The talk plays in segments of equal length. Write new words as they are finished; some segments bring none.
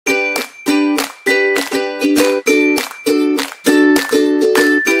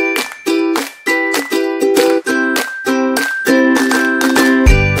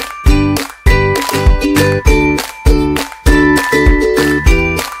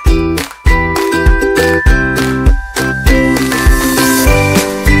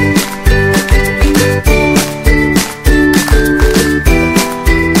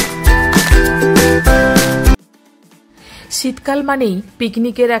শীতকাল মানেই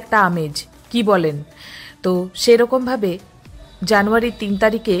পিকনিকের একটা আমেজ, কি বলেন? তো সেরকমভাবে জানুয়ারির ৩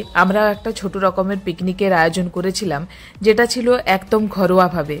 তারিখে আমরা একটা ছোট রকমের পিকনিকের আয়োজন করেছিলাম, যেটা ছিল একদম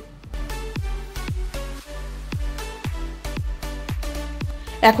ঘরোয়াভাবে।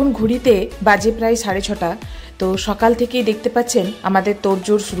 এখন ঘড়িতে বাজে প্রায় 6:30। তো সকাল থেকেই দেখতে পাচ্ছেন আমাদের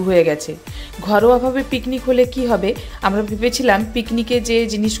তোড়জোড় শুরু হয়ে গেছে। ঘরোয়াভাবে পিকনিক হলে কি হবে, আমরা ভেবেছিলাম পিকনিকে যে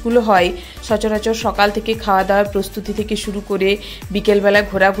জিনিসগুলো হয় সচরাচর সকাল থেকে খাওয়া দাওয়ার প্রস্তুতি থেকে শুরু করে বিকেলবেলা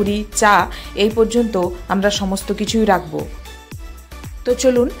ঘোরাঘুরি, চা, এই পর্যন্ত আমরা সমস্ত কিছুই রাখবো। তো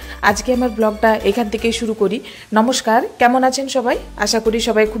চলুন আজকে আমার ব্লগটা এখান থেকেই শুরু করি। নমস্কার, কেমন আছেন সবাই? আশা করি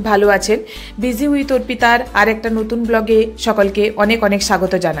সবাই খুব ভালো আছেন। বিজি উইথ অর্পিতার আর একটা নতুন ব্লগে সকলকে অনেক অনেক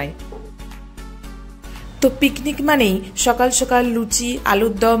স্বাগত জানাই। তো পিকনিক মানেই সকাল সকাল লুচি,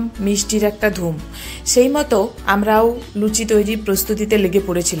 আলুর দম, মিষ্টির একটা ধুম। সেই মতো আমরাও লুচি তৈরির প্রস্তুতিতে লেগে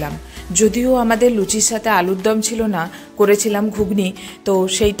পড়েছিলাম। যদিও আমাদের লুচির সাথে আলুর দম ছিল না, করেছিলাম ঘুগনি। তো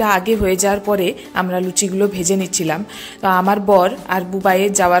সেইটা আগে হয়ে যাওয়ার পরে আমরা লুচিগুলো ভেজে নিচ্ছিলাম। তো আমার বর আর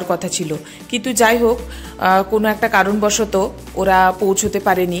বুবাইয়ের যাওয়ার কথা ছিল, কিন্তু যাই হোক কোনো একটা কারণবশত ওরা পৌঁছতে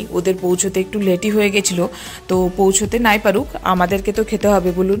পারেনি। ওদের পৌঁছতে একটু লেটই হয়ে গেছিলো। তো পৌঁছতে নাই পারুক, আমাদেরকে তো খেতে হবে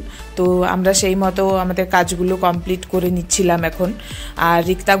বলুন। তো আমরা সেই মতো আমাদের কাজগুলো কমপ্লিট করে নিচ্ছিলাম এখন। আর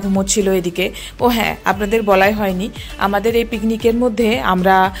রিক্তা ঘুমোচ্ছিল এদিকে। ও হ্যাঁ, আপনাদের বলাই হয়নি, আমাদের এই পিকনিকের মধ্যে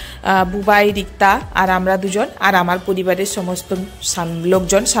আমরা বুবাই, রিক্তা আর আমরা দুজন আর আমার পরিবারের সমস্ত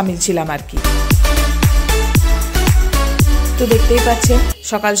লোকজন সামিল ছিলাম আর কি। তো দেখতেই পাচ্ছেন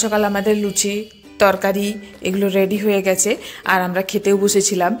সকাল সকাল আমাদের লুচি, তরকারি এগুলো রেডি হয়ে গেছে আর আমরা খেতেও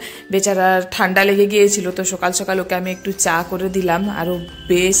বসেছিলাম। বেচারার ঠান্ডা লেগে গিয়েছিল, তো সকাল সকাল ওকে আমি একটু চা করে দিলাম আর ও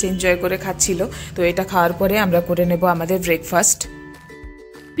বেশ এনজয় করে খাচ্ছিল। তো এটা খাওয়ার পরে আমরা করে নেব আমাদের ব্রেকফাস্ট।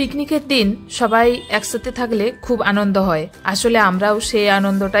 পিকনিকের দিন সবাই একসাথে থাকলে খুব আনন্দ হয়। আসলে আমরাও সেই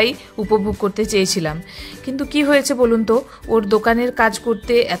আনন্দটাই উপভোগ করতে চেয়েছিলাম, কিন্তু কি হয়েছে বলুন তো, ওর দোকানের কাজ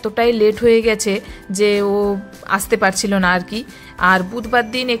করতে এতটাই লেট হয়ে গেছে যে ও আসতে পারছিল না আর কি। আর বুধবার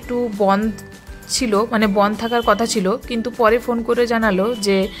দিন একটু বন্ধ ছিল, মানে বন্ধ থাকার কথা ছিল, কিন্তু পরে ফোন করে জানালো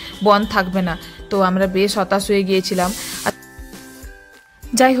যে বন্ধ থাকবে না। তো আমরা বেশ হতাশ হয়ে গিয়েছিলাম।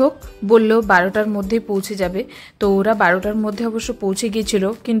 যাই হোক, বললো 12টার মধ্যে পৌঁছে যাবে। তো ওরা 12টার মধ্যে অবশ্য পৌঁছে গিয়েছিল,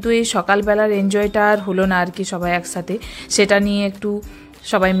 কিন্তু এই সকালবেলার এনজয়টা আর হলো না আর কি সবাই একসাথে। সেটা নিয়ে একটু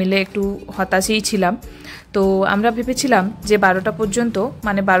সবাই মিলে একটু হতাশই ছিলাম। তো আমরা ভেবেছিলাম যে 12টা পর্যন্ত,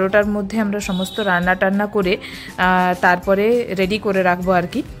 মানে 12টার মধ্যে আমরা সমস্ত রান্না টান্না করে তারপরে রেডি করে রাখবো আর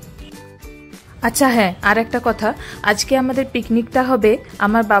কি। আচ্ছা হ্যাঁ, আর একটা কথা, আজকে আমাদের পিকনিকটা হবে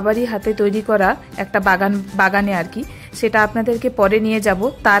আমার বাবারই হাতে তৈরি করা একটা বাগানে আর কি। সেটা আপনাদেরকে পরে নিয়ে যাব।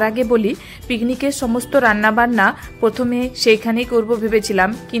 তার আগে বলি, পিকনিকের সমস্ত রান্নাবান্না প্রথমে সেইখানেই করব ভেবেছিলাম,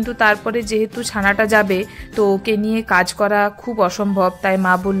 কিন্তু তারপরে যেহেতু ছানাটা যাবে তো ওকে নিয়ে কাজ করা খুব অসম্ভব। তাই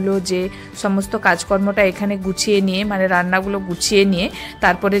মা বলল যে সমস্ত কাজকর্মটা এখানে গুছিয়ে নিয়ে, মানে রান্নাগুলো গুছিয়ে নিয়ে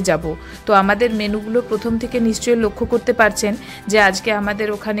তারপরে যাব। তো আমাদের মেনুগুলো প্রথম থেকে নিশ্চয়ই লক্ষ্য করতে পারছেন যে আজকে আমাদের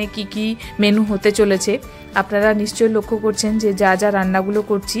ওখানে কি কি মেনু হতে চলেছে। আপনারা নিশ্চয়ই লক্ষ্য করছেন যে যা যা রান্নাগুলো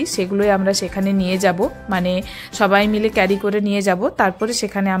করছি সেগুলোই আমরা সেখানে নিয়ে যাব, মানে সবাই মিলে ক্যারি করে নিয়ে যাব। তারপরে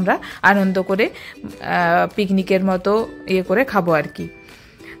সেখানে আমরা আনন্দ করে পিকনিকের মতো করে খাবো আর কি।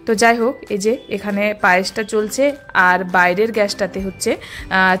 তো যাই হোক, এই যে এখানে পায়েসটা চলছে আর বাইরের গ্যাসটাতে হচ্ছে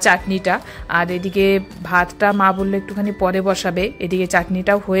চাটনিটা। আর এদিকে ভাতটা মা বললো একটুখানি পরে বসাবে। এদিকে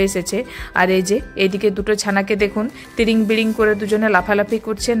চাটনিটাও হয়ে এসেছে। আর এই যে এদিকে দুটো ছানাকে দেখুন, তিরিং বিড়িং করে দুজনে লাফালাফি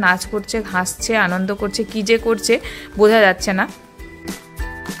করছে, নাচ করছে, হাসছে, আনন্দ করছে, কি যে করছে বোঝা যাচ্ছে না।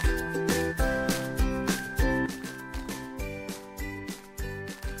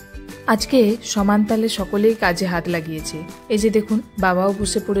 আজকে সমান তালে সকলেই কাজে হাত লাগিয়েছে। এই যে দেখুন, বাবাও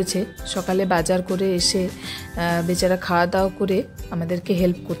বসে পড়েছে, সকালে বাজার করে এসে বেচারা খাওয়া দাওয়া করে আমাদেরকে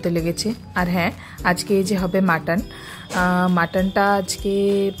হেল্প করতে লেগেছে। আর হ্যাঁ, আজকে এই যে হবে মাটন। মাটনটা আজকে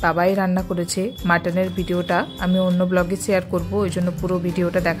বাবাই রান্না করেছে। মাটনের ভিডিওটা আমি অন্য ব্লগে শেয়ার করব, ওই জন্য পুরো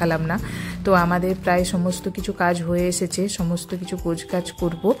ভিডিওটা দেখালাম না। তো আমাদের প্রায় সমস্ত কিছু কাজ হয়ে এসেছে, সমস্ত কিছু গোছগাছ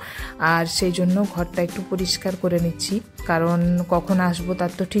করব। আর সেই জন্য ঘরটা একটু পরিষ্কার করে নিচ্ছি, কারণ কখন আসবো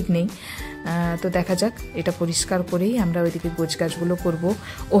তার তো ঠিক নেই। তো দেখা যাক, এটা পরিষ্কার করেই আমরা ওইদিকে গোছগাছগুলো করব।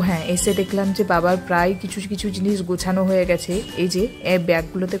 ও হ্যাঁ, এসে দেখলাম যে বাবার প্রায় কিছু কিছু জিনিস গোছানো হয়ে গেছে। এই যে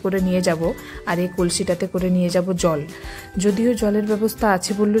ব্যাগগুলোতে করে নিয়ে যাব আর এই কলসিটাতে করে নিয়ে যাব জল। যদিও জলের ব্যবস্থা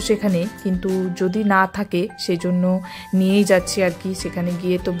আছে বললো সেখানে, কিন্তু যদি না থাকে সেই জন্য নিয়েই যাচ্ছি আর কি। সেখানে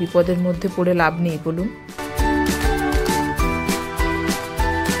গিয়ে তো বিপদের মধ্যে পড়ে লাভ নেই বলুন।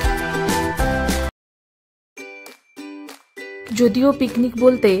 যদিও পিকনিক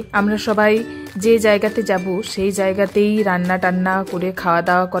বলতে আমরা সবাই যে জায়গাতে যাব সেই জায়গাতেই রান্না টান্না করে খাওয়া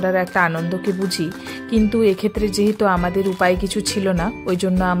দাওয়া করার একটা আনন্দকে বুঝি, কিন্তু এক্ষেত্রে যেহেতু আমাদের উপায় কিছু ছিল না, ওই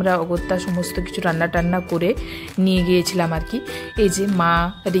জন্য আমরা অগত্যা সমস্ত কিছু রান্না টান্না করে নিয়ে গিয়েছিলাম আর কি। এই যে মা,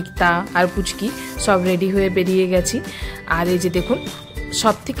 রিক্তা আর পুচকি সব রেডি হয়ে বেরিয়ে গেছি। আর এই যে দেখুন,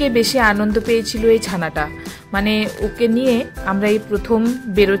 সব থেকে বেশি আনন্দ পেয়েছিল এই ছানাটা, মানে ওকে নিয়ে আমরা এই প্রথম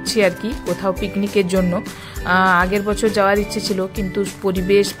বেরোচ্ছি আর কি কোথাও পিকনিকের জন্য। আগের বছর যাওয়ার ইচ্ছে ছিল, কিন্তু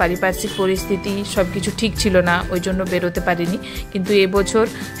পরিবেশ, পারিপার্শ্বিক পরিস্থিতি সব কিছু ঠিক ছিল না, ওই জন্য বেরোতে পারিনি। কিন্তু এবছর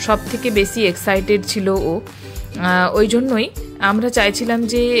সব থেকে বেশি এক্সাইটেড ছিল ও, ওই জন্যই আমরা চাইছিলাম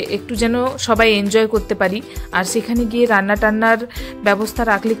যে একটু যেন সবাই এনজয় করতে পারি। আর সেখানে গিয়ে রান্না টান্নার ব্যবস্থা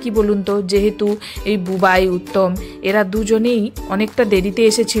রাখলে কি বলুন তো, যেহেতু এই বুবাই, উত্তম এরা দুজনেই অনেকটা দেরিতে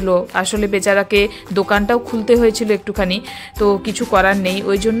এসেছিল, আসলে বেচারাকে দোকানটাও খুলতে হয়েছিল একটুখানি, তো কিছু করার নেই।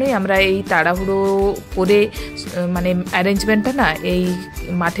 ওই জন্যই আমরা এই তাড়াহুড়ো করে মানে অ্যারেঞ্জমেন্টটা না এই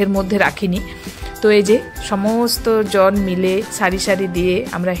মাঠের মধ্যে রাখিনি। তো এই যে সমস্ত জন মিলে সারি সারি দিয়ে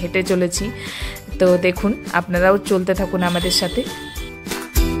আমরা হেঁটে চলেছি। তো দেখুন, আপনারাও চলতে থাকুন আমাদের সাথে।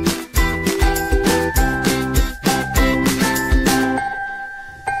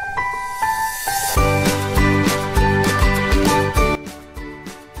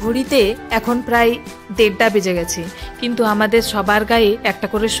 ঘড়িতে এখন প্রায় 1:30 বেজে গেছে, কিন্তু আমাদের সবার গায়ে একটা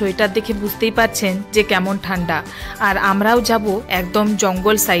করে সোয়েটার দেখে বুঝতেই পারছেন যে কেমন ঠান্ডা। আর আমরাও যাব একদম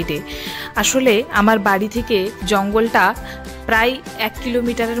জঙ্গল সাইডে। আসলে আমার বাড়ি থেকে জঙ্গলটা প্রায় 1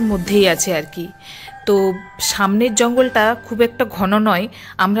 কিলোমিটারের মধ্যেই আছে আর কি। তো সামনের জঙ্গলটা খুব একটা ঘন নয়,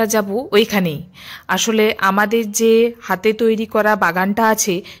 আমরা যাব ওইখানেই। আসলে আমাদের যে হাতে তৈরি করা বাগানটা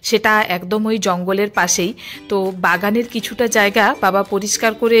আছে সেটা একদম ওই জঙ্গলের পাশেই। তো বাগানের কিছুটা জায়গা বাবা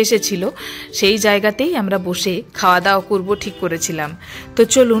পরিষ্কার করে এসেছিল, সেই জায়গাতেই আমরা বসে খাওয়া দাওয়া করব ঠিক করেছিলাম। তো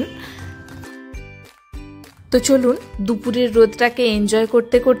চলুন দুপুরের রোদটাকে এনজয়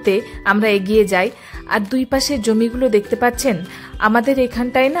করতে করতে আমরা এগিয়ে যাই। আর দুই পাশের জমিগুলো দেখতে পাচ্ছেন, আমাদের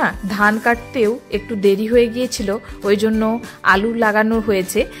এখানটায় না ধান কাটতেও একটু দেরি হয়ে গিয়েছিল, ওই জন্য আলু লাগানো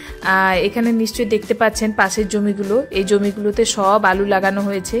হয়েছে। এখানে নিশ্চয়ই দেখতে পাচ্ছেন পাশের জমিগুলো, এই জমিগুলোতে সব আলু লাগানো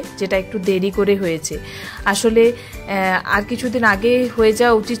হয়েছে, যেটা একটু দেরি করে হয়েছে। আসলে আর কিছুদিন আগে হয়ে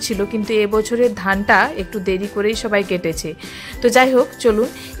যাওয়া উচিত ছিল, কিন্তু এবছরের ধানটা একটু দেরি করেই সবাই কেটেছে। তো যাই হোক, চলুন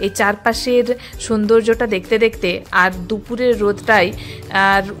এই চারপাশের সৌন্দর্যটা দেখতে দেখতে আর দুপুরের রোদটাই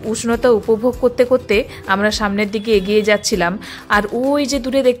আর উষ্ণতা উপভোগ করতে করতে আমরা সামনের দিকে এগিয়ে যাচ্ছিলাম। আর ওই যে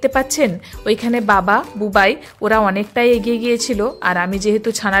দূরে দেখতে পাচ্ছেন, ওইখানে বাবা, বুবাই ওরা অনেকটাই এগিয়ে গিয়েছিল, আর আমি যেহেতু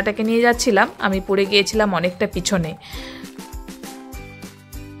ছানাটাকে নিয়ে যাচ্ছিলাম আমি পড়ে গিয়েছিলাম অনেকটা পিছনে।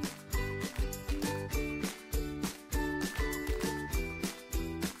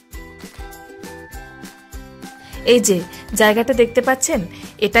 এই যে জায়গাটা দেখতে পাচ্ছেন,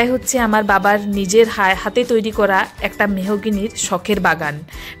 এটাই হচ্ছে আমার বাবার নিজের হাতে তৈরি করা একটা মেহগিনির শখের বাগান।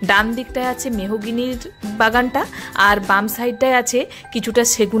 ডান দিকটায় আছে মেহগিনির বাগানটা, আর বাম সাইডটায় আছে কিছুটা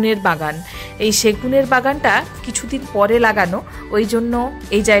সেগুনের বাগান। এই সেগুনের বাগানটা কিছুদিন পরে লাগানো, ওই জন্য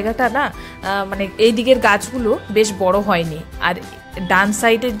এই জায়গাটা না মানে এই দিকের গাছগুলো বেশ বড় হয়নি। আর ডান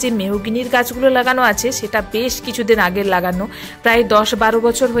সাইডের যে মেহগিনির গাছগুলো লাগানো আছে সেটা বেশ কিছুদিন আগের লাগানো, প্রায় 10-12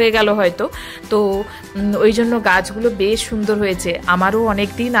 বছর হয়ে গেল হয়তো। তো ওই জন্য গাছগুলো বেশ সুন্দর হয়েছে। আমারও অনেক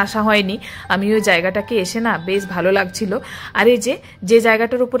দিন আসা হয়নি, আমি ওই জায়গাটাকে এসে না বেশ ভালো লাগছিল। আর এই যে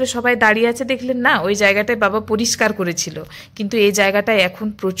জায়গাটার উপরে সবাই দাঁড়িয়ে আছে দেখলেন না, ওই জায়গাটায় বাবা পরিষ্কার করেছিল, কিন্তু এই জায়গাটায় এখন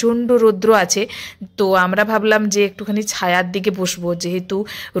প্রচণ্ড রৌদ্র আছে। তো আমরা ভাবলাম যে একটুখানি ছায়ার দিকে বসবো, যেহেতু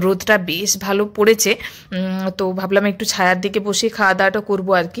রোদটা বেশ ভালো পড়েছে, তো ভাবলাম একটু ছায়ার দিকে বসে খাওয়া দাওয়াটা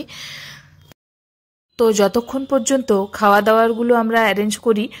করবো আর কি। তো যতক্ষণ পর্যন্ত খাওয়া দাওয়ারগুলো আমরা অ্যারেঞ্জ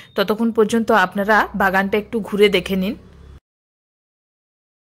করি, ততক্ষণ পর্যন্ত আপনারা বাগানটা একটু ঘুরে দেখে নিন।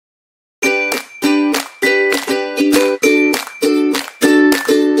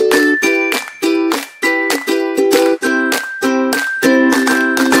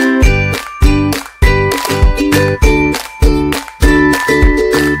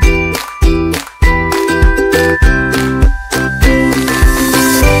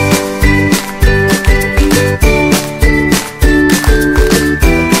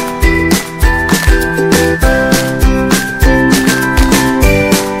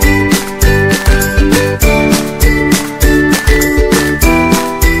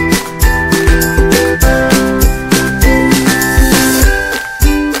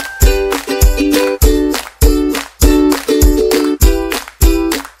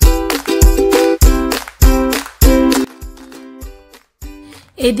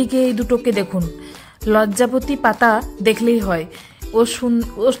 এদিকে এই দুটোকে দেখুন, লজ্জাবতী পাতা দেখলেই হয়, ও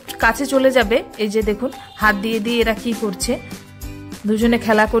কাছে চলে যাবে। এই যে দেখুন হাত দিয়ে দিয়ে এরা কি করছে। দুজনে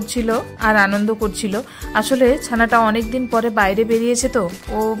খেলা করছিল আর আনন্দ করছিল। আসলে ছানাটা অনেক দিন পরে বাইরে বেরিয়েছে তো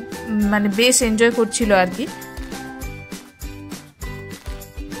ও মানে বেশ এনজয় করছিল আর কি।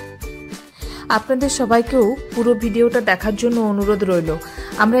 আপনাদের সবাইকেও পুরো ভিডিওটা দেখার জন্য অনুরোধ রইল।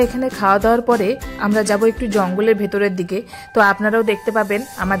 আমরা এখানে খাওয়া দাওয়ার পরে আমরা যাব একটু জঙ্গলের ভেতরের দিকে, তো আপনারাও দেখতে পাবেন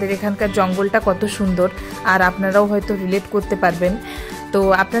আমাদের এখানকার জঙ্গলটা কত সুন্দর, আর আপনারাও হয়তো রিলেট করতে পারবেন। তো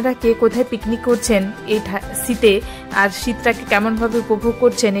আপনারা কে কোথায় পিকনিক করছেন এই শীতে, আর শীতটাকে কেমনভাবে উপভোগ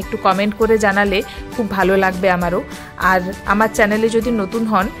করছেন একটু কমেন্ট করে জানালে খুব ভালো লাগবে আমারও। আর আমার চ্যানেলে যদি নতুন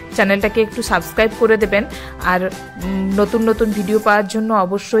হন চ্যানেলটাকে একটু সাবস্ক্রাইব করে দেবেন, আর নতুন নতুন ভিডিও পাওয়ার জন্য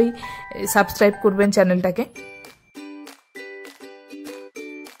অবশ্যই সাবস্ক্রাইব করবেন চ্যানেলটাকে।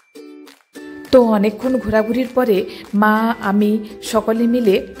 তো অনেকক্ষণ ঘোরাঘুরির পরে মা আমি সকলে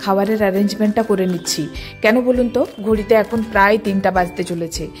মিলে খাবারের অ্যারেঞ্জমেন্টটা করে নিচ্ছি। কেন বলুন তো, ঘড়িতে এখন প্রায় 3টা বাজতে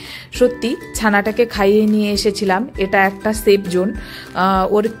চলেছে। সত্যি ছানাটাকে খাইয়ে নিয়ে এসেছিলাম, এটা একটা সেফ জোন।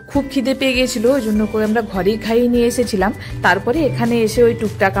 ওর খুব খিদে পেয়ে গিয়েছিল, ওই জন্য করে আমরা ঘরেই খাইয়ে নিয়ে এসেছিলাম। তারপরে এখানে এসে ওই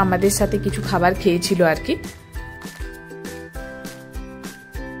টুকটাক আমাদের সাথে কিছু খাবার খেয়েছিল আর কি।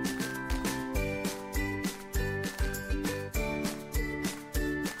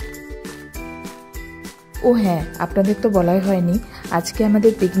 ও হ্যাঁ, আপনাদের তো বলাই হয়নি, আজকে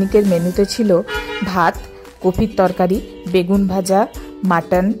আমাদের পিকনিকের মেনুতে ছিল ভাত, কপির তরকারি, বেগুন ভাজা,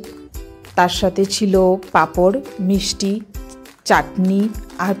 মাটন, তার সাথে ছিল পাঁপড়, মিষ্টি, চাটনি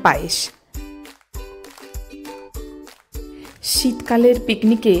আর পায়েস। শীতকালের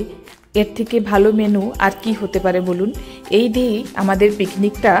পিকনিকে এর থেকে ভালো মেনু আর কি হতে পারে বলুন। এই দিয়েই আমাদের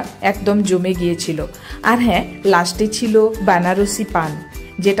পিকনিকটা একদম জমে গিয়েছিল। আর হ্যাঁ, লাস্টে ছিল বানারসি পান,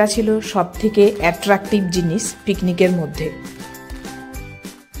 যেটা ছিল সব থেকে অ্যাট্রাকটিভ জিনিস পিকনিকের মধ্যে।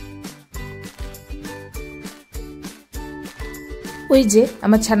 ওই যে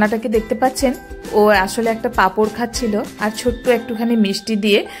আমার ছানাটাকে দেখতে পাচ্ছেন, ও আসলে একটা পাঁপড় খাচ্ছিল আর ছোট্ট একটুখানি মিষ্টি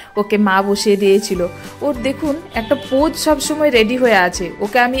দিয়ে ওকে মা বসিয়ে দিয়েছিল। ওর দেখুন একটা পোজ সবসময় রেডি হয়ে আছে,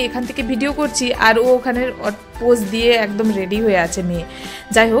 ওকে আমি এখান থেকে ভিডিও করছি আর ও ওখানে পোজ দিয়ে একদম রেডি হয়ে আছে মেয়ে।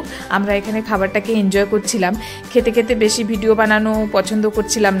 যাই হোক, আমরা এখানে খাবারটাকে এনজয় করছিলাম। খেতে খেতে বেশি ভিডিও বানানো পছন্দ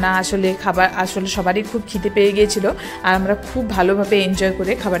করছিলাম না, আসলে সবারই খুব খিদে পেয়ে গিয়েছিল আর আমরা খুব ভালোভাবে এনজয়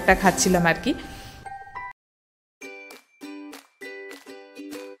করে খাবারটা খাচ্ছিলাম আর কি।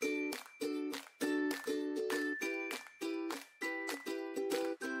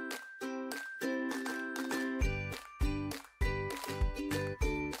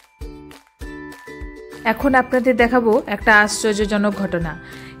 এখন আপনাদের দেখাবো একটা আশ্চর্যজনক ঘটনা।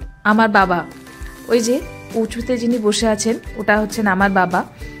 আমার বাবা, ওই যে উঁচুতে যিনি বসে আছেন ওটা হচ্ছেন আমার বাবা।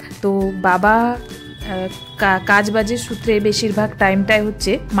 তো বাবা কাজবাজের সূত্রে বেশিরভাগ টাইমটাই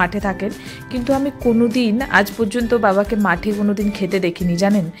হচ্ছে মাঠে থাকেন, কিন্তু আমি কোনোদিন আজ পর্যন্ত বাবাকে মাঠে কোনোদিন খেতে দেখিনি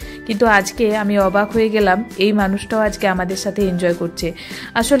জানেন। কিন্তু আজকে আমি অবাক হয়ে গেলাম, এই মানুষটাও আজকে আমাদের সাথে এনজয় করছে।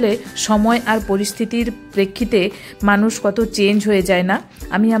 আসলে সময় আর পরিস্থিতির প্রেক্ষিতে মানুষ কত চেঞ্জ হয়ে যায় না।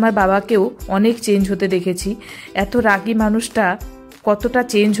 আমি আমার বাবাকেও অনেক চেঞ্জ হতে দেখেছি, এত রাগী মানুষটা কতটা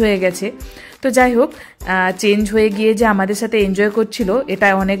চেঞ্জ হয়ে গেছে। তো যাই হোক, চেঞ্জ হয়ে গিয়ে যে আমাদের সাথে এনজয় করছিল এটা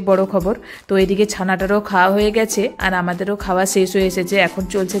অনেক বড় খবর। তো এদিকে ছানাটারও খাওয়া হয়ে গেছে আর আমাদেরও খাওয়া শেষ হয়ে এসেছে, এখন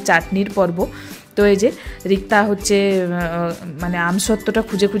চলছে চাটনির পর্ব। তো এই যে রিক্তা হচ্ছে মানে আমসত্ত্বটা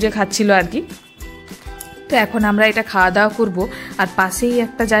খুঁজে খুঁজে খাচ্ছিল আর কি। তো এখন আমরা এটা খাওয়া দাওয়া করব। আর পাশেই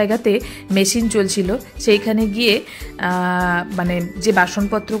একটা জায়গাতে মেশিন চলছিল, সেইখানে গিয়ে মানে যে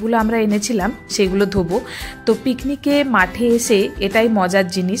বাসনপত্রগুলো আমরা এনেছিলাম সেগুলো ধোবো। তো পিকনিকে মাঠে এসে এটাই মজার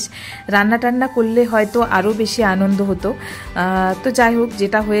জিনিস, রান্না টান্না করলে হয়তো আরও বেশি আনন্দ হতো। তো যাই হোক,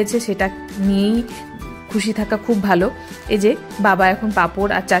 যেটা হয়েছে সেটা নিয়েই খুশি থাকা খুব ভালো। এই যে বাবা এখন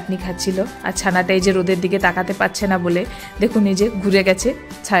পাঁপড় আর চাটনি খাচ্ছিল, আর ছানাটা এই যে রোদের দিকে তাকাতে পারছে না বলে দেখুন এই যে ঘুরে গেছে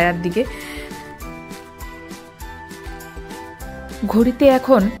ছায়ার দিকে। ঘড়িতে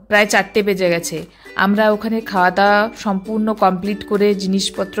এখন প্রায় 4টে বেজে গেছে। আমরা ওখানে খাওয়া দাওয়া সম্পূর্ণ কমপ্লিট করে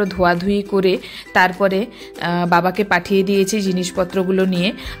জিনিসপত্র ধোয়াধুয়ি করে তারপরে বাবাকে পাঠিয়ে দিয়েছি জিনিসপত্রগুলো নিয়ে।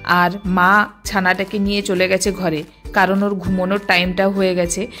 আর মা ছানাটাকে নিয়ে চলে গেছে ঘরে, কারণ ওর ঘুমানোর টাইমটাও হয়ে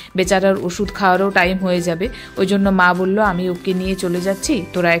গেছে, বেচারার ওষুধ খাওয়ারও টাইম হয়ে যাবে। ওই জন্য মা বলল আমি ওকে নিয়ে চলে যাচ্ছি,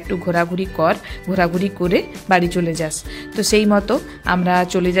 তোরা একটু ঘোরাঘুরি কর, ঘোরাঘুরি করে বাড়ি চলে যাস। তো সেই মতো আমরা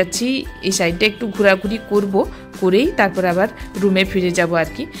চলে যাচ্ছি, এই সাইডটা একটু ঘোরাঘুরি করেই তারপর আবার রুমে ফিরে যাব আর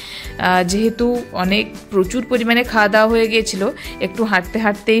কি। যেহেতু প্রচুর পরিমাণে খাওয়া দাওয়া হয়ে গিয়েছিল, একটু হাঁটতে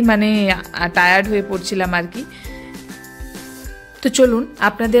হাঁটতেই মানে টায়ার্ড হয়ে পড়ছিলাম আর কি। তো চলুন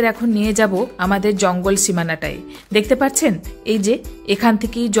আপনাদের এখন নিয়ে যাব আমাদের জঙ্গল সীমানাটায়। দেখতে পাচ্ছেন এই যে এখান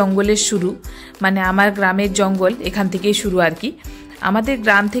থেকেই জঙ্গলের শুরু, মানে আমার গ্রামের জঙ্গল এখান থেকেই শুরু আর কি। আমাদের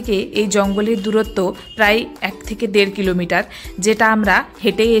গ্রাম থেকে এই জঙ্গলের দূরত্ব প্রায় 1 থেকে 1.5 কিলোমিটার, যেটা আমরা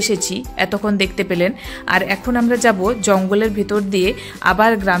হেঁটেই এসেছি এতক্ষণ দেখতে পেলেন। আর এখন আমরা যাব জঙ্গলের ভিতর দিয়ে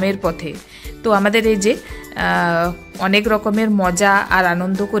আবার গ্রামের পথে। তো আমাদের এই যে অনেক রকমের মজা আর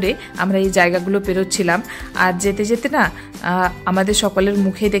আনন্দ করে আমরা এই জায়গাগুলো পেরোচ্ছিলাম। আর যেতে যেতে না আমাদের সকলের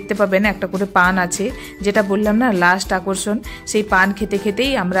মুখেই দেখতে পাবেন একটা করে পান আছে, যেটা বললাম না লাস্ট আকর্ষণ। সেই পান খেতে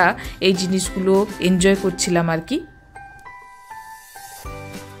খেতেই আমরা এই জিনিসগুলো এনজয় করছিলাম আর কি।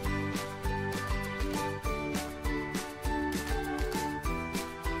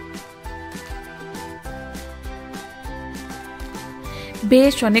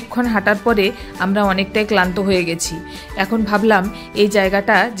 বেশ অনেকক্ষণ হাঁটার পরে আমরা অনেকটাই ক্লান্ত হয়ে গেছি। এখন ভাবলাম এই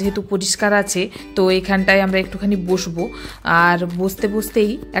জায়গাটা যেহেতু পরিষ্কার আছে, তো এখানটায় আমরা একটুখানি বসবো। আর বসতে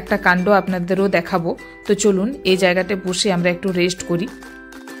বসতেই একটা কাণ্ড আপনাদেরও দেখাবো। তো চলুন এই জায়গাটায় বসে আমরা একটু রেস্ট করি।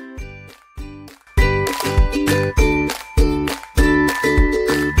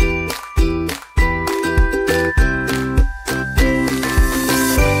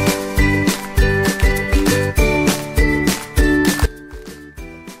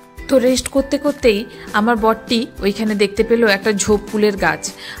 তো রেস্ট করতে করতেই আমার বরটি ওইখানে দেখতে পেলো একটা ঝোপ ফুলের গাছ।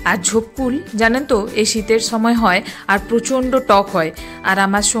 আর ঝোপ ফুল জানেন তো এই শীতের সময় হয় আর প্রচণ্ড টক হয়। আর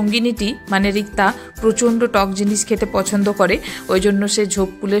আমার সঙ্গিনীটি মানে রিক্তা প্রচণ্ড টক জিনিস খেতে পছন্দ করে, ওই জন্য সে ঝোপ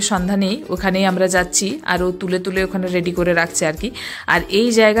ফুলের সন্ধানেই ওখানেই আমরা যাচ্ছি। আর ও তুলে তুলে ওখানে রেডি করে রাখছে আর কি। আর এই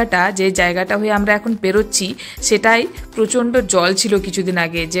জায়গাটা যে জায়গাটা হয়ে আমরা এখন পেরোচ্ছি, সেটাই প্রচণ্ড জল ছিল কিছুদিন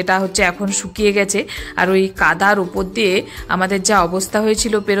আগে, যেটা হচ্ছে এখন শুকিয়ে গেছে। আর ওই কাদার উপর দিয়ে আমাদের যা অবস্থা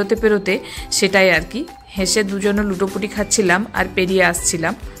হয়েছিল পেরোতে পেরোতে, সেটাই আর কি। হেসে দুজনে লুটোপুটি খাচ্ছিলাম আর পেরিয়ে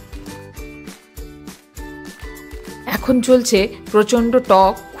আসছিলাম। এখন চলছে প্রচণ্ড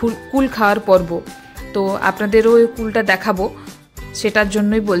টক কুল খাওয়ার পর্ব। তো আপনাদেরও ওই কুলটা দেখাবো, সেটার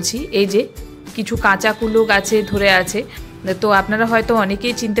জন্যই বলছি। এই যে কিছু কাঁচা কুলও গাছে ধরে আছে, তো আপনারা হয়তো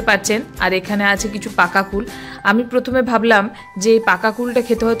অনেকেই চিনতে পারছেন। আর এখানে আছে কিছু পাকা কুল। আমি প্রথমে ভাবলাম যে এই পাকা কুলটা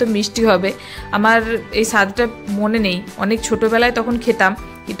খেতে হয়তো মিষ্টি হবে, আমার এই স্বাদটা মনে নেই। অনেক ছোটোবেলায় তখন খেতাম,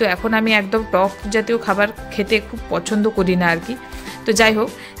 কিন্তু এখন আমি একদম টক জাতীয় খাবার খেতে খুব পছন্দ করি না আর কি। তো যাই হোক,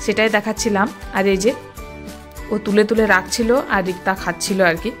 সেটাই দেখাচ্ছিলাম। আর এই যে ও তুলে তুলে রাখছিল আর রিক্তা খাচ্ছিল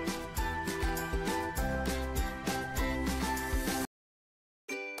আর কি।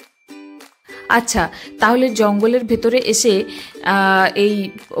 আচ্ছা, তাহলে জঙ্গলের ভেতরে এসে এই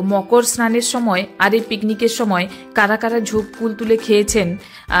মকর স্নানের সময় আর এই পিকনিকের সময় কারা কারা ঝোপ কুল তুলে খেয়েছেন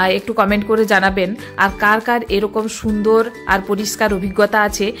একটু কমেন্ট করে জানাবেন। আর কার কার এরকম সুন্দর আর পরিষ্কার অভিজ্ঞতা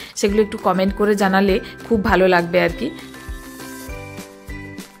আছে সেগুলো একটু কমেন্ট করে জানালে খুব ভালো লাগবে আর কি।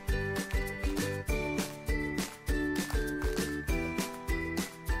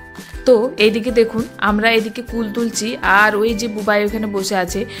 তো এইদিকে দেখুন, আমরা এদিকে কুল তুলছি আর ওই যে বুবাই ওখানে বসে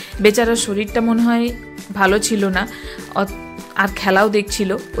আছে, বেচারার শরীরটা মনে হয় ভালো ছিল না আর খেলাও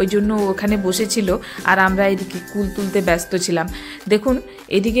দেখছিল, ওই জন্য ওখানে বসেছিল। আর আমরা এদিকে কুল তুলতে ব্যস্ত ছিলাম। দেখুন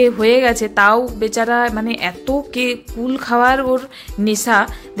এদিকে হয়ে গেছে, তাও বেচারা মানে এত কুল খাওয়ার ওর নেশা,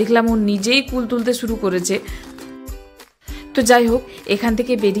 দেখলাম ও নিজেই কুল তুলতে শুরু করেছে। তো যাই হোক, এখান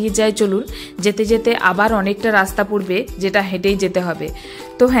থেকে বেরিয়ে যায়। চলুন, যেতে যেতে আবার অনেকটা রাস্তা পড়বে, যেটা হেঁটেই যেতে হবে।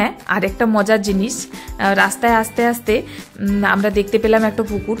 তো হ্যাঁ, আরেকটা মজার জিনিস, রাস্তায় আস্তে আস্তে আমরা দেখতে পেলাম একটা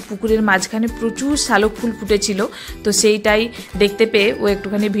পুকুরের মাঝখানে প্রচুর শালক ফুল ফুটেছিল। তো সেইটাই দেখতে পেয়ে ও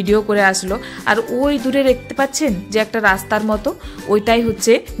একটুখানি ভিডিও করে আসলো। আর ওই দূরে দেখতে পাচ্ছেন যে একটা রাস্তার মতো, ওইটাই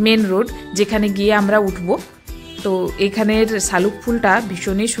হচ্ছে মেন রোড, যেখানে গিয়ে আমরা উঠব। তো এখানের শালুক ফুলটা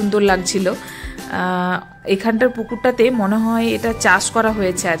ভীষণই সুন্দর লাগছিল। এখানটার পুকুরটাতে মনে হয় এটা চাষ করা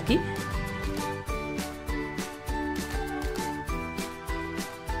হয়েছে আর কি।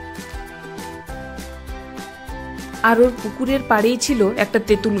 আর ওর পুকুরের পাড়েই ছিল একটা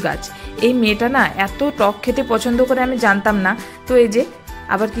তেঁতুল গাছ। এই মেয়েটা না এত টক খেতে পছন্দ করে আমি জানতাম না। তো এই যে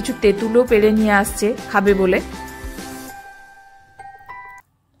আবার কিছু তেঁতুলও পেড়ে নিয়ে আসছে খাবে বলে।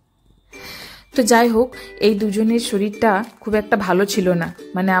 তো যাই হোক, এই দুজনের শরীরটা খুব একটা ভালো ছিল না,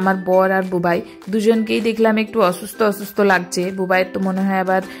 মানে আমার বর আর বুবাই দুজনকেই দেখলাম একটু অসুস্থ অসুস্থ লাগছে। বুবাইয়ের তো মনে হয়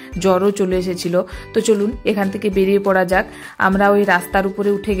আবার জ্বরও চলে এসেছিল। তো চলুন এখান থেকে বেরিয়ে পড়া যাক। আমরা ওই রাস্তার উপরে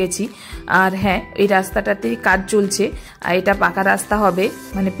উঠে গেছি। আর হ্যাঁ, এই রাস্তাটাতেই কাজ চলছে। আর এটা পাকা রাস্তা হবে,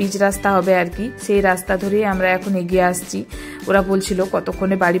 মানে পিচ রাস্তা হবে আর কি। সেই রাস্তা ধরেই আমরা এখন এগিয়ে আসছি। ওরা বলছিল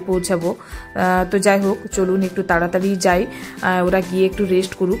কতক্ষণে বাড়ি পৌঁছাবো। তো যাই হোক, চলুন একটু তাড়াতাড়ি যাই। ওরা গিয়ে একটু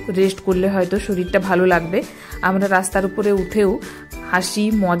রেস্ট করুক, রেস্ট করলে হয়তো শরীরটা ভালো লাগবে। আমরা রাস্তার উপরে উঠেও হাসি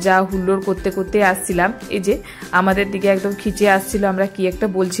মজা হুল্লোড় করতে করতে আসছিলাম। এই যে আমাদের দিকে একদম খিচে আসছিল, আমরা কি একটা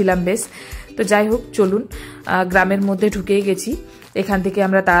বলছিলাম বেশ। তো যাই হোক, চলুন গ্রামের মধ্যে ঢুকেই গেছি। এখান থেকে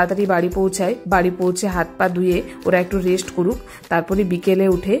আমরা তাড়াতাড়ি বাড়ি পৌঁছাই। বাড়ি পৌঁছে হাত পা ধুয়ে ওরা একটু রেস্ট করুক, তারপরে বিকেলে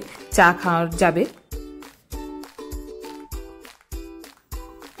উঠে চা খাওয়া যাবে।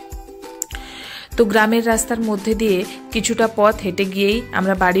 তো গ্রামের রাস্তার মধ্যে দিয়ে কিছুটা পথ হেঁটে গিয়েই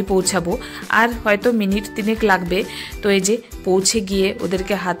আমরা বাড়ি পৌঁছাবো, আর হয়তো মিনিট 3 লাগবে। তো এই যে পৌঁছে গিয়ে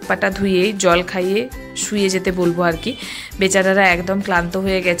ওদেরকে হাত পাটা ধুয়ে জল খাইয়ে শুয়ে যেতে বলবো আর কি। বেচারারা একদম ক্লান্ত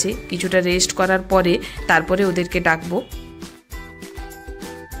হয়ে গেছে, কিছুটা রেস্ট করার পরে তারপরে ওদেরকে ডাকবো।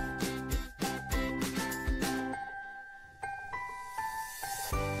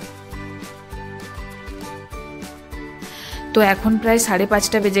 তো এখন প্রায়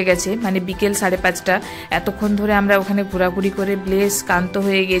 5:30 বেজে গেছে, মানে বিকেল 5:30। এতক্ষণ ধরে আমরা ওখানে ঘোরাঘুরি করে বেশ ক্লান্ত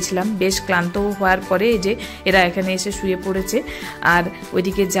হয়ে গিয়েছিলাম। বেশ ক্লান্ত হওয়ার পরে এই যে এরা এখানে এসে শুয়ে পড়েছে, আর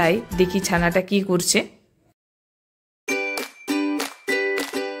ওইদিকে যাই দেখি ছানাটা কি করছে।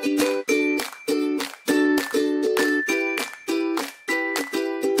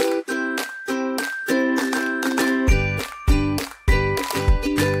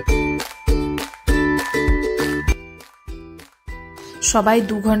 সবাই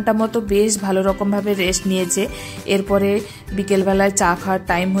 2 ঘন্টা মতো বেশ ভালো রকমভাবে রেস্ট নিয়েছে। এরপরে বিকেলবেলায় চা খাওয়ার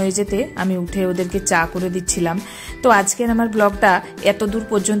টাইম হয়ে যেতে আমি উঠে ওদেরকে চা করে দিচ্ছিলাম। তো আজকের আমার ব্লগটা এত দূর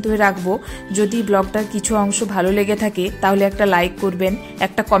পর্যন্তই রাখবো। যদি ব্লগটার কিছু অংশ ভালো লেগে থাকে তাহলে একটা লাইক করবেন,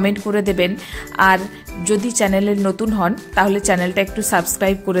 একটা কমেন্ট করে দেবেন, আর যদি চ্যানেলের নতুন হন তাহলে চ্যানেলটা একটু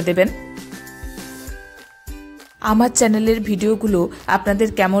সাবস্ক্রাইব করে দেবেন। আমার চ্যানেলের ভিডিওগুলো আপনাদের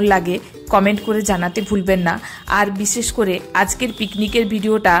কেমন লাগে কমেন্ট করে জানাতে ভুলবেন না। আর বিশেষ করে আজকের পিকনিকের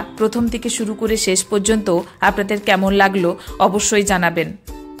ভিডিওটা প্রথম থেকে শুরু করে শেষ পর্যন্ত আপনাদের কেমন লাগলো অবশ্যই জানাবেন।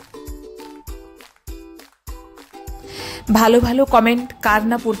 ভালো ভালো কমেন্ট কার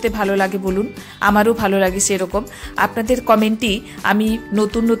না পড়তে ভালো লাগে বলুন, আমারও ভালো লাগে সেরকম। আপনাদের কমেন্টই আমি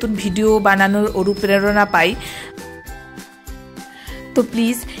নতুন নতুন ভিডিও বানানোর অনুপ্রেরণা পাই। তো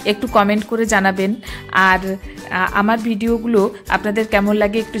প্লিজ একটু কমেন্ট করে জানাবেন, আর আমার ভিডিওগুলো আপনাদের কেমন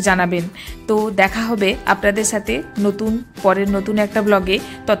লাগে একটু জানাবেন। তো দেখা হবে আপনাদের সাথে পরের নতুন একটা ব্লগে।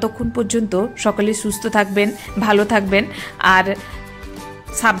 ততক্ষণ পর্যন্ত সকলে সুস্থ থাকবেন, ভালো থাকবেন আর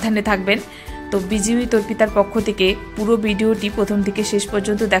সাবধানে থাকবেন। তো বিজয়ী তর্পিতার পক্ষ থেকে পুরো ভিডিওটি প্রথম থেকে শেষ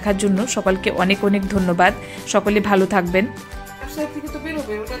পর্যন্ত দেখার জন্য সকলকে অনেক অনেক ধন্যবাদ। সকলে ভালো থাকবেন।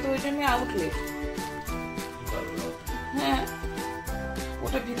 হ্যাঁ,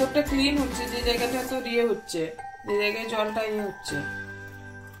 ওটা ভিতরটা ক্লিন হচ্ছে, যে জায়গাটা তো হচ্ছে, যে জায়গায় জলটা হচ্ছে।